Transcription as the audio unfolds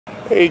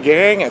Hey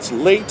gang, it's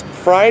late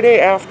Friday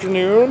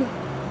afternoon,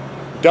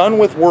 done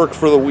with work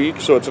for the week,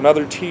 so it's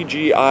another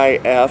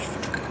TGIF.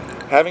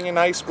 Having a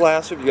nice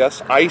glass of,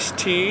 yes, iced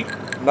tea.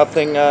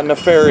 Nothing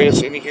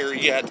nefarious in here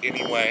yet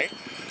anyway.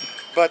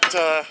 But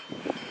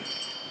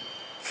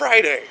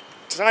Friday,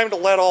 time to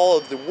let all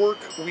of the work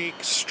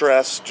week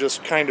stress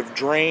just kind of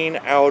drain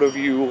out of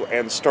you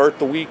and start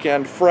the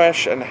weekend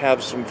fresh and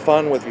have some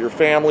fun with your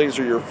families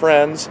or your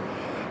friends.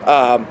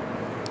 But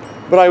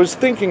I was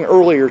thinking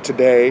earlier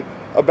today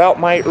about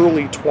my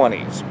early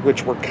 20s,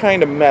 which were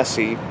kind of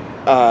messy.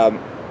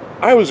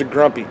 I was a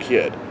grumpy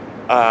kid.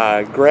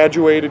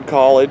 Graduated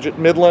college at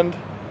Midland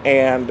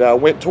and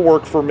went to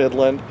work for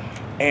Midland,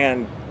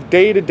 and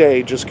day to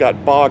day just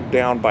got bogged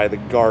down by the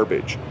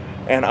garbage,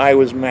 and I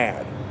was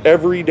mad.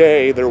 Every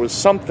day there was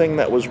something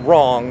that was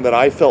wrong that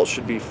I felt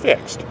should be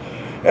fixed.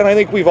 And I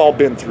think we've all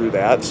been through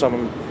that.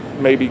 Some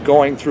may be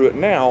going through it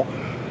now.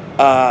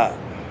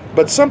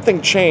 But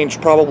something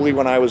changed probably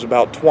when I was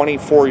about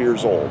 24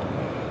 years old.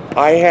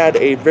 I had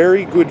a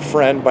very good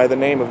friend by the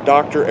name of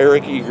Dr.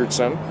 Eric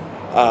Egertson.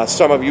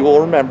 Some of you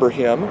will remember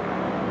him,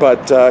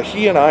 but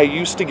he and I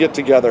used to get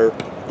together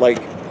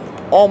like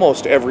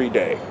almost every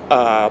day.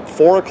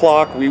 4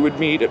 o'clock we would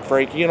meet at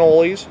Frankie and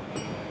Ole's,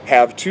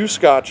 have 2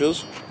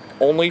 scotches,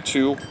 only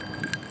 2,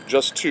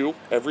 just 2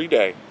 every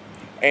day,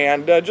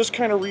 and just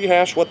kind of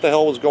rehash what the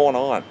hell was going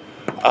on.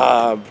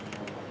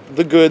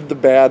 The good, the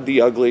bad,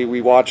 the ugly.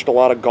 We watched a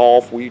lot of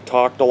golf, we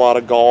talked a lot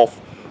of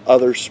golf,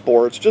 other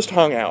sports, just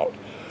hung out.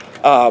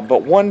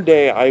 But one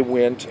day I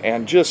went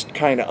and just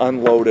kind of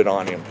unloaded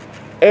on him.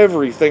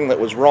 Everything that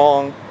was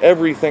wrong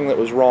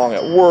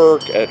at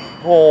work, at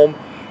home,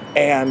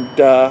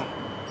 and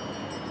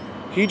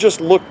he just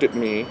looked at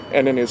me,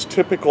 and in his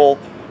typical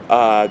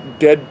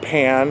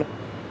deadpan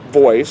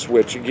voice,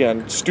 which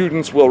again,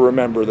 students will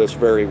remember this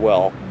very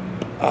well,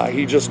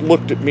 he just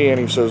looked at me and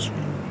he says,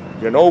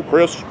 "You know,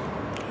 Chris,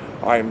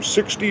 I'm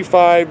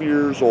 65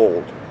 years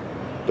old.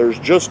 There's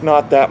just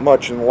not that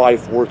much in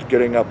life worth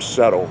getting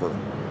upset over."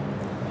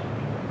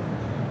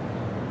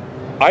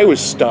 I was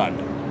stunned.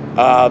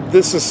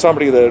 This is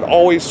somebody that had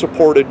always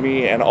supported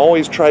me and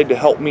always tried to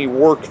help me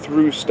work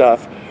through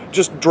stuff.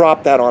 Just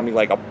dropped that on me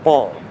like a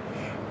bomb.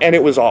 And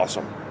it was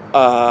awesome.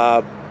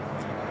 But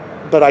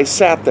I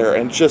sat there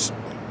and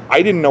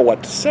I didn't know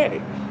what to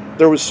say.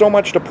 There was so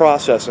much to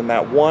process in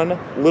that one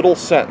little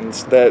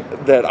sentence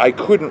that I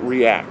couldn't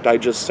react. I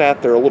just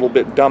sat there a little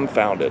bit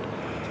dumbfounded.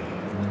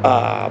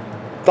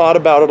 Thought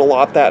about it a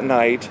lot that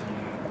night,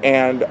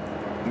 and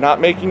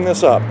not making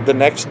this up, the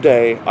next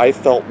day I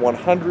felt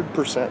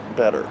 100%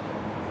 better.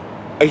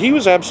 He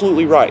was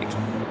absolutely right,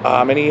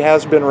 and he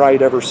has been right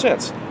ever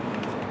since.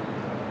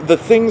 The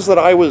things that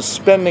I was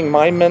spending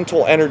my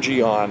mental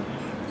energy on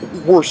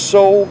were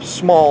so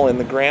small in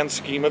the grand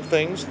scheme of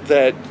things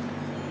that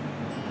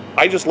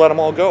I just let them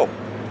all go.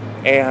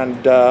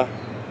 And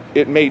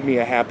it made me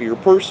a happier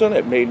person.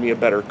 It made me a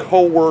better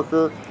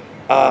co-worker.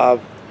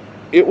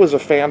 It was a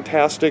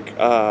fantastic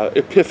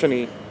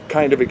epiphany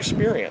kind of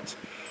experience.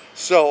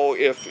 So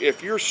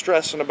if you're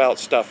stressing about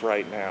stuff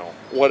right now,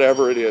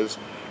 whatever it is,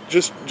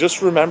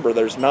 just remember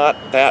there's not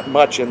that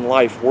much in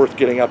life worth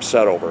getting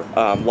upset over.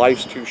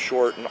 Life's too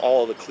short and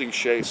all of the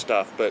cliche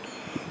stuff, but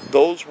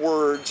those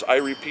words I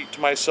repeat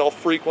to myself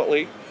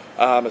frequently,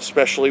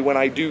 especially when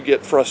I do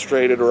get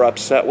frustrated or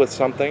upset with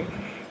something,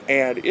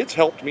 and it's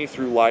helped me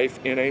through life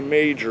in a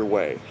major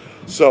way.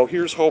 So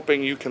here's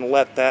hoping you can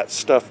let that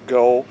stuff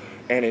go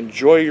and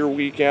enjoy your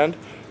weekend.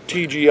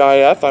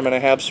 TGIF, I'm going to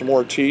have some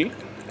more tea,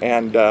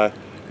 and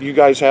you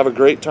guys have a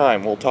great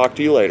time. We'll talk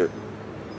to you later.